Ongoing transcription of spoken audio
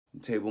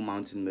Table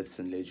Mountain Myths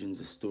and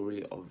Legends, a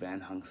story of Van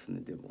Hunks and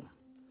the Devil.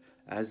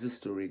 As the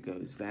story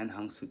goes, Van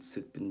Hunks would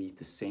sit beneath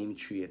the same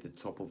tree at the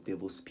top of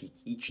Devil's Peak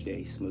each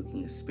day,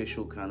 smoking a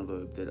special kind of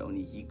herb that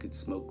only he could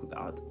smoke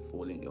without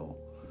falling ill.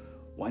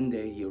 One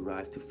day he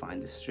arrived to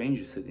find a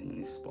stranger sitting in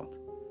his spot.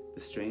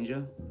 The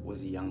stranger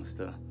was a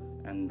youngster,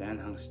 and Van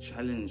Hunks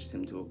challenged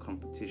him to a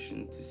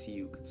competition to see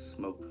who could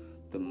smoke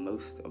the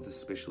most of the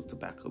special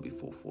tobacco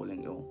before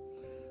falling ill.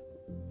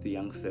 The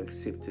youngster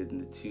accepted,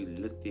 and the two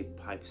lit their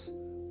pipes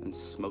and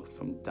smoked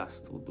from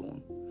dusk till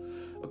dawn.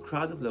 A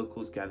crowd of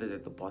locals gathered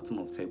at the bottom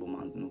of Table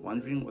Mountain,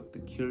 wondering what the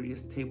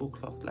curious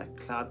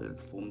tablecloth-like cloud that had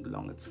formed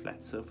along its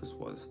flat surface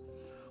was.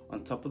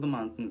 On top of the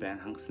mountain, Van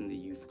Hunks and the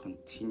youth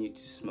continued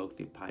to smoke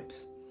their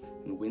pipes,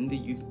 and when the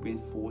youth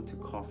bent forward to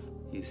cough,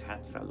 his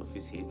hat fell off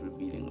his head,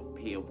 revealing a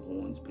pair of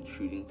horns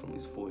protruding from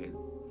his forehead.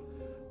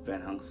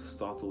 Van Hunks was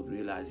startled,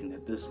 realizing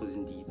that this was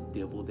indeed the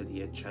devil that he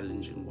had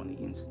challenged and won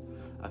against.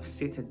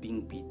 Upset at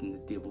being beaten,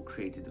 the devil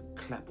created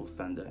a clap of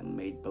thunder and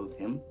made both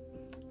him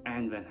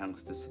and Van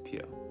Hunks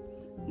disappear.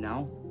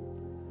 Now,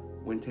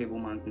 when Table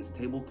Mountain's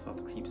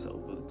tablecloth creeps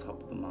over the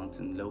top of the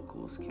mountain,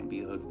 locals can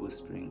be heard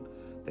whispering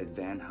that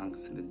Van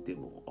Hunks and the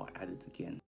devil are at it again.